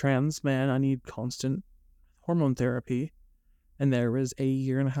as trans man, I need constant hormone therapy. And there was a 1.5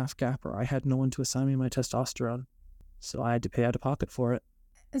 year gap where I had no one to assign me my testosterone. So I had to pay out of pocket for it.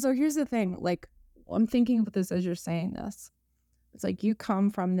 And so here's the thing, like, I'm thinking about this as you're saying this. It's like you come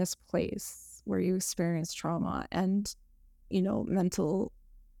from this place where you experience trauma and, you know, mental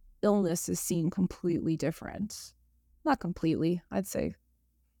illness is seen completely different. Not completely, I'd say.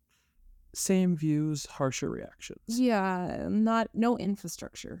 Same views, harsher reactions. Yeah, no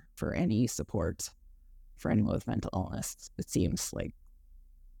infrastructure for any support for anyone with mental illness. It seems like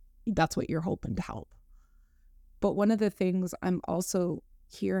that's what you're hoping to help. But one of the things I'm also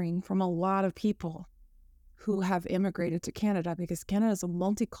hearing from a lot of people who have immigrated to Canada, because Canada is a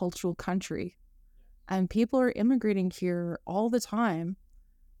multicultural country and people are immigrating here all the time,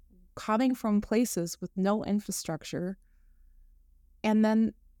 coming from places with no infrastructure. And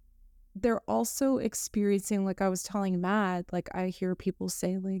then they're also experiencing, like I was telling Matt, like I hear people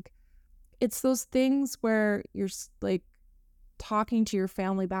say, like, it's those things where you're like talking to your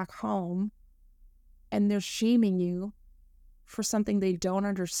family back home and they're shaming you for something they don't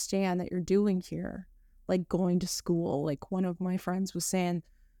understand that you're doing here, like going to school. Like one of my friends was saying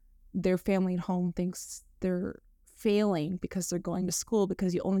their family at home thinks they're failing because they're going to school,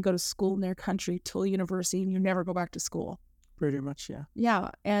 because you only go to school in their country till university and you never go back to school. Pretty much, yeah. Yeah,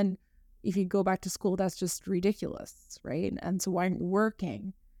 and if you go back to school, that's just ridiculous, right? And so why aren't you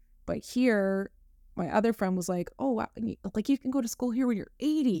working? But here, My other friend was like, oh, wow, like you can go to school here when you're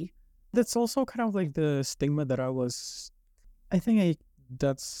 80. That's also kind of like the stigma that I think I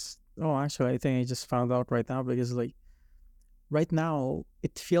think I just found out right now, because like right now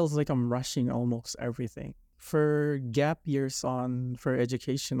it feels like I'm rushing almost everything. For gap years for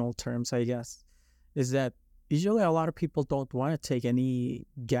educational terms, I guess, is that usually a lot of people don't want to take any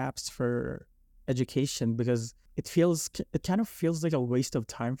gaps for education, because it kind of feels like a waste of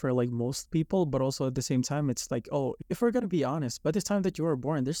time for like most people. But also at the same time, it's like, oh, if we're gonna be honest, by the time that you were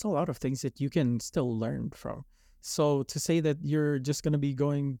born, there's a lot of things that you can still learn from. So to say that you're just gonna be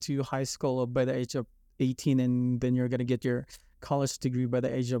going to high school by the age of 18 and then you're gonna get your college degree by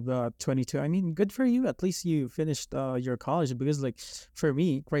the age of 22, I mean, good for you. At least you finished your college. Because like for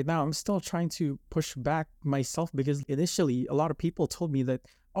me right now, I'm still trying to push back myself, because initially a lot of people told me that,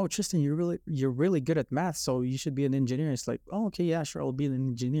 oh, Tristan, you're really good at math, so you should be an engineer. It's like, oh, okay, yeah, sure, I'll be an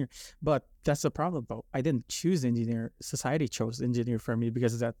engineer. But that's the problem though. I didn't choose engineer. Society chose engineer for me,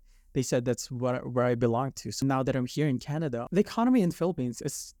 because they said that's where I belong to. So now that I'm here in Canada, the economy in Philippines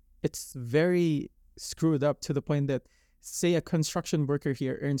it's very screwed up, to the point that, say, a construction worker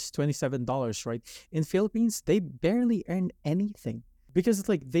here earns $27, right? In Philippines, they barely earn anything, because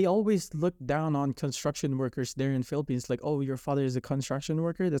like they always look down on construction workers there in Philippines, like, oh, your father is a construction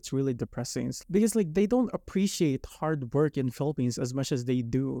worker. That's really depressing, because like they don't appreciate hard work in Philippines as much as they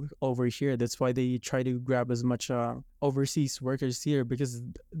do over here. That's why they try to grab as much overseas workers here, because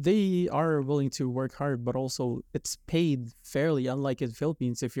they are willing to work hard, but also it's paid fairly. Unlike in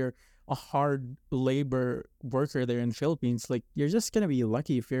Philippines, if you're a hard labor worker there in Philippines, like you're just gonna be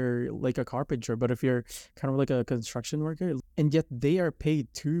lucky if you're like a carpenter. But if you're kind of like a construction worker, and yet they are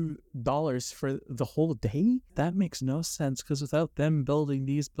paid $2 for the whole day, That makes no sense, because without them building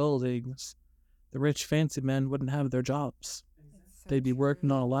these buildings, the rich fancy men wouldn't have their jobs. They'd be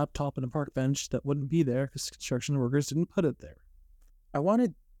working on a laptop and a park bench that wouldn't be there because construction workers didn't put it there. I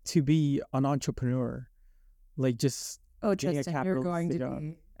wanted to be an entrepreneur, like just Oh, being a Tristan, you're going to capitalist.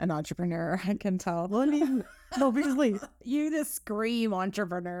 be an entrepreneur. I can tell. Well, I mean, no, because like You just scream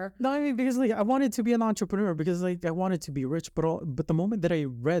entrepreneur. no, I mean, because like I wanted to be an entrepreneur, because like I wanted to be rich. But the moment that I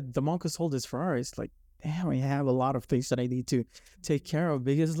read The Monk Who Sold His Ferrari, it's like, damn, I have a lot of things that I need to take care of.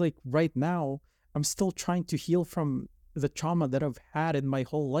 Because like right now, I'm still trying to heal from the trauma that I've had in my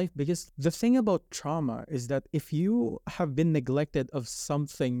whole life. Because the thing about trauma is that if you have been neglected of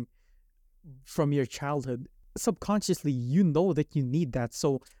something from your childhood, subconsciously you know that you need that.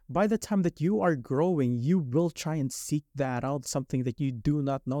 So by the time that you are growing, you will try and seek that out, something that you do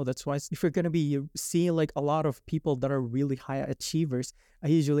not know. That's why if you're going to be seeing like a lot of people that are really high achievers, I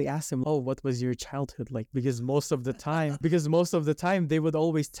usually ask them, oh, what was your childhood like? Because most of the time they would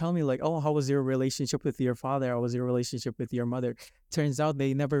always tell me like, oh, how was your relationship with your father? How was your relationship with your mother? Turns out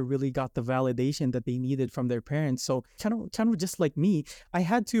they never really got the validation that they needed from their parents. So kind of just like me, I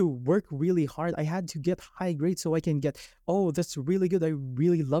had to work really hard. I had to get high grades so I can get, oh, that's really good. I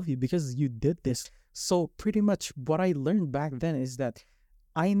really love you because you did this. So pretty much what I learned back then is that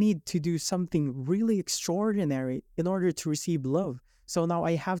I need to do something really extraordinary in order to receive love. So now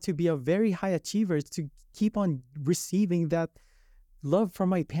I have to be a very high achiever to keep on receiving that love from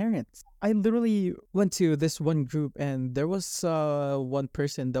my parents. I literally went to this one group, and there was one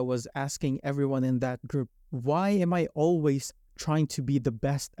person that was asking everyone in that group, why am I always trying to be the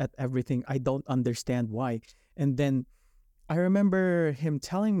best at everything? I don't understand why. And then I remember him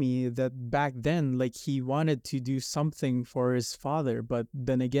telling me that back then, like, he wanted to do something for his father, but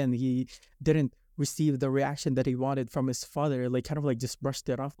then again, he didn't receive the reaction that he wanted from his father, like kind of like just brushed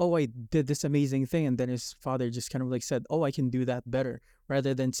it off. Oh, I did this amazing thing. And then his father just kind of like said, oh, I can do that better,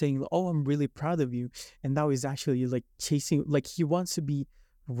 rather than saying, oh, I'm really proud of you. And now he's actually like chasing, like he wants to be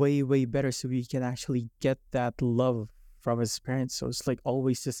way, way better so he can actually get that love from his parents. So it's like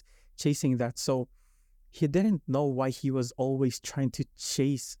always just chasing that. So he didn't know why he was always trying to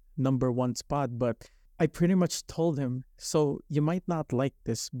chase number one spot, but I pretty much told him, so you might not like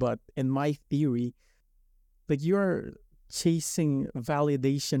this, but in my theory, like you're chasing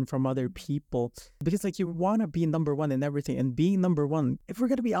validation from other people because like you want to be number one in everything. And being number one, if we're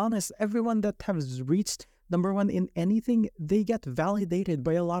going to be honest, everyone that has reached number one in anything, they get validated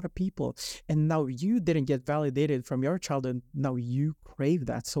by a lot of people. And now you didn't get validated from your childhood. Now you crave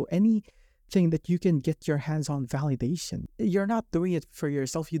that. So anything that you can get your hands on validation, you're not doing it for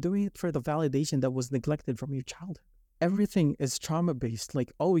yourself, you're doing it for the validation that was neglected from your childhood. Everything is trauma based.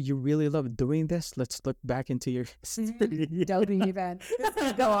 Like, oh, you really love doing this, let's look back into your history. Don't even. This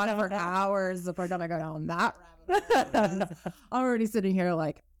could go on for hours if we're gonna go down that rabbit hole. I'm already sitting here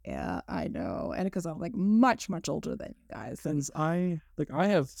like, yeah, I know. And because I'm like much older than you guys. Since I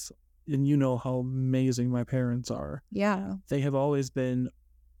have and you know how amazing my parents are. Yeah. They have always been,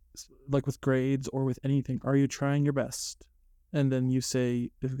 like with grades or with anything, are you trying your best? And then you say,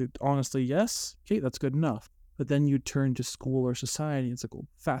 honestly, yes, okay, that's good enough. But then you turn to school or society, and it's like, oh,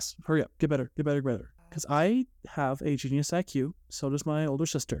 fast, hurry up, get better, get better, get better. Because I have a genius IQ, so does my older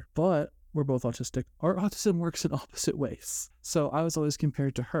sister, but we're both autistic. Our autism works in opposite ways. So I was always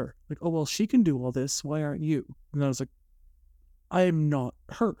compared to her. Like, oh, well, she can do all this, why aren't you? And I was like, I am not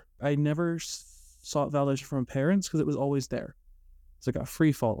her. I never sought validation from parents because it was always there. It's like a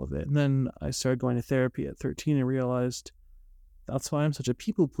free fall of it. And then I started going to therapy at 13 and realized that's why I'm such a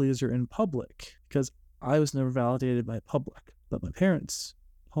people pleaser in public, because I was never validated by public. But my parents,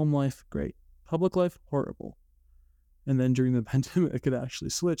 home life, great. Public life, horrible. And then during the pandemic, it actually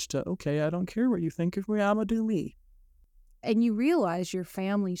switched to, okay, I don't care what you think of me, I'ma do me. And you realize your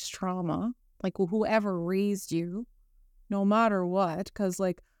family's trauma, like whoever raised you, no matter what, because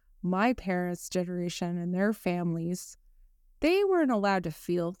like my parents' generation and their families, they weren't allowed to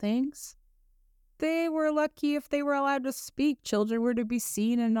feel things. They were lucky if they were allowed to speak. Children were to be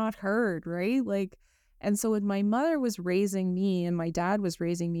seen and not heard, right? Like, and so when my mother was raising me and my dad was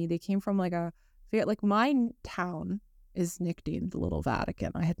raising me, they came from like my town is nicknamed the Little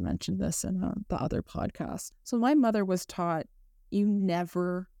Vatican. I had mentioned this in the other podcast. So my mother was taught, you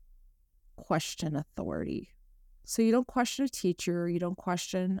never question authority. So you don't question a teacher, you don't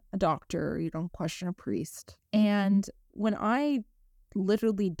question a doctor, you don't question a priest. And when I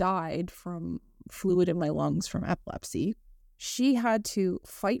literally died from fluid in my lungs from epilepsy, she had to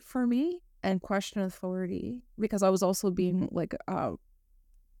fight for me and question authority, because I was also being like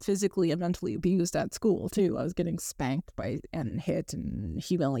physically and mentally abused at school too. I was getting spanked and hit and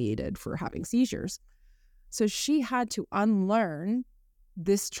humiliated for having seizures. So she had to unlearn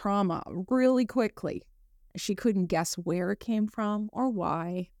this trauma really quickly. She couldn't guess where it came from or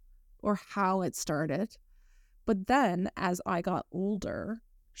why or how it started. But then as I got older,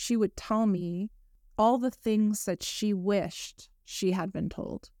 she would tell me all the things that she wished she had been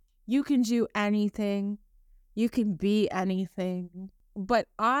told. You can do anything. You can be anything. But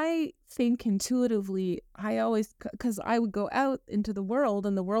I think intuitively, because I would go out into the world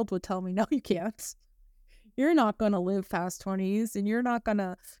and the world would tell me, no, you can't. You're not going to live past 20s and you're not going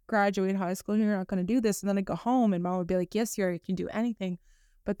to graduate high school and you're not going to do this. And then I'd go home and mom would be like, yes, you can do anything.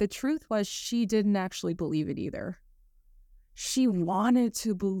 But the truth was she didn't actually believe it either. She wanted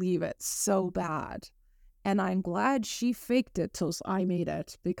to believe it so bad. And I'm glad she faked it till I made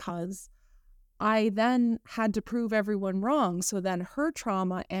it, because I then had to prove everyone wrong. So then her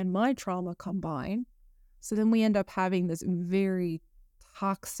trauma and my trauma combine. So then we end up having this very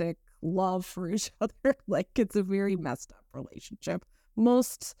toxic love for each other. Like, it's a very messed up relationship.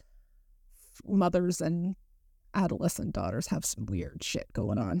 Most mothers and adolescent daughters have some weird shit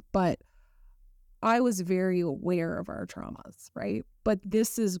going on, but I was very aware of our traumas, right? But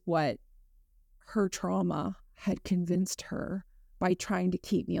this is what her trauma had convinced her by trying to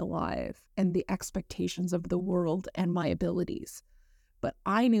keep me alive and the expectations of the world and my abilities. But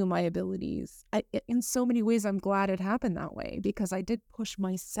I knew my abilities. In so many ways, I'm glad it happened that way, because I did push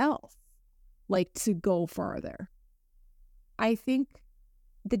myself, like, to go farther. I think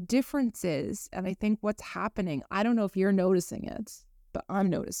the difference is, and I think what's happening, I don't know if you're noticing it, but I'm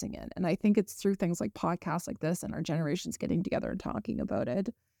noticing it. And I think it's through things like podcasts like this and our generations getting together and talking about it,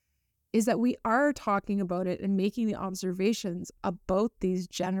 is that we are talking about it and making the observations about these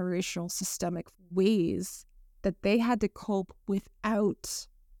generational systemic ways that they had to cope without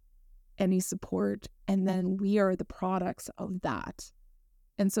any support. And then we are the products of that.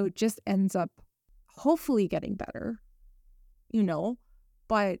 And so it just ends up hopefully getting better,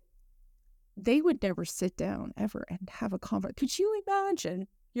 but they would never sit down ever and have a conversation. Could you imagine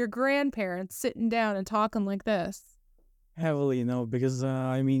your grandparents sitting down and talking like this? Heavily, no, because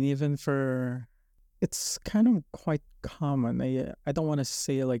even it's kind of quite common. I don't want to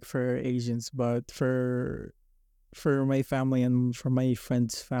say like for Asians, but for my family and for my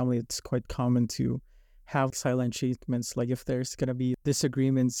friends' family, it's quite common to have silent treatments. Like if there's gonna be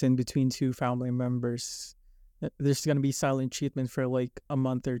disagreements in between two family members, there's gonna be silent treatment for like a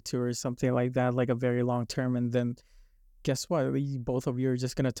month or two or something like that, like a very long term, and then guess what? Both of you are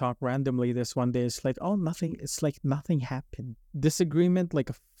just gonna talk randomly this one day. It's like, oh, nothing. It's like nothing happened. Disagreement, like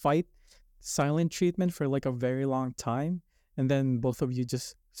a fight, silent treatment for like a very long time, and then both of you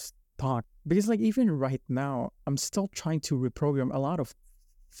just talk. Because like even right now, I'm still trying to reprogram a lot of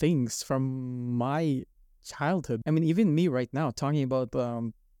things from my childhood. I mean, even me right now talking about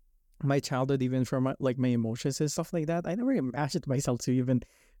my childhood, even from my emotions and stuff like that. I never imagined myself to even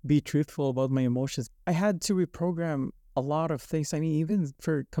be truthful about my emotions. I had to reprogram a lot of things. I mean, even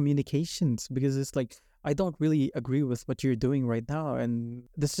for communications, because it's like, I don't really agree with what you're doing right now. And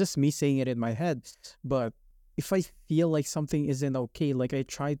that's just me saying it in my head. But if I feel like something isn't okay, like I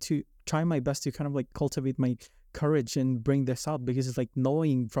try my best to kind of like cultivate my courage and bring this out, because it's like,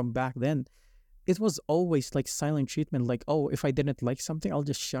 knowing from back then, it was always like silent treatment. Like, oh, if I didn't like something, I'll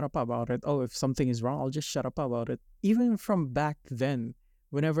just shut up about it. Oh, if something is wrong, I'll just shut up about it. Even from back then,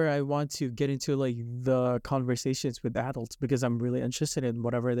 whenever I want to get into like the conversations with adults, because I'm really interested in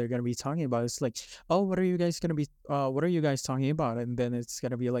whatever they're gonna be talking about, it's like, oh, what are you guys talking about? And then it's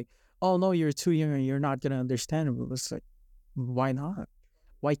gonna be like, oh no, you're too young and you're not gonna understand. It's like, why not?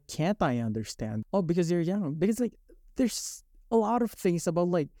 Why can't I understand? Oh, because you're young. Because like, there's a lot of things about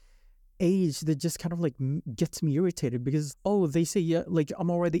like age that just kind of like gets me irritated, because, oh, they say, yeah, like, I'm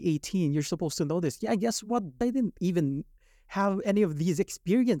already 18, you're supposed to know this. Yeah, guess what? I didn't even have any of these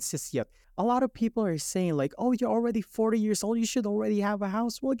experiences yet. A lot of people are saying like, oh, you're already 40 years old, you should already have a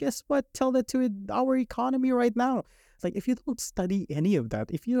house. Well, guess what? Tell that to our economy right now. Like, if you don't study any of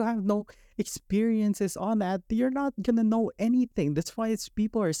that, if you have no experiences on that, you're not gonna know anything. That's why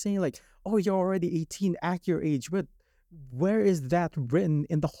people are saying like, oh, you're already 18, act your age. But where is that written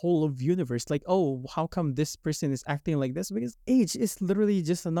in the whole of universe? Like, oh, how come this person is acting like this? Because age is literally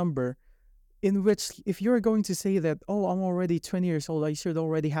just a number, in which if you're going to say that, oh, I'm already 20 years old, I should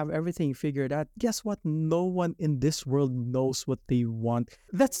already have everything figured out. Guess what? No one in this world knows what they want.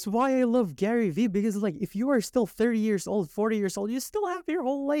 That's why I love Gary Vee, because like, if you are still 30 years old, 40 years old, you still have your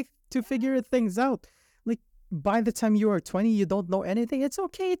whole life to figure things out. Like, by the time you are 20, you don't know anything. It's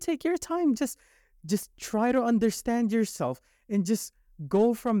okay. Take your time. Just try to understand yourself and just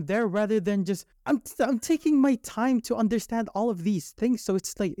go from there, rather than just, I'm taking my time to understand all of these things. So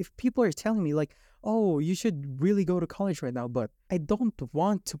it's like, if people are telling me like, oh, you should really go to college right now, but I don't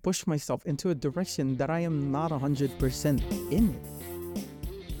want to push myself into a direction that I am not 100% in.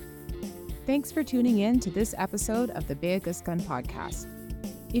 Thanks for tuning in to this episode of the Paragus podcast.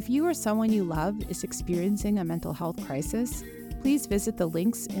 If you or someone you love is experiencing a mental health crisis, please visit the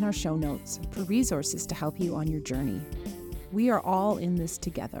links in our show notes for resources to help you on your journey. We are all in this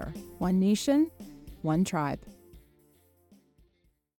together. One nation, one tribe.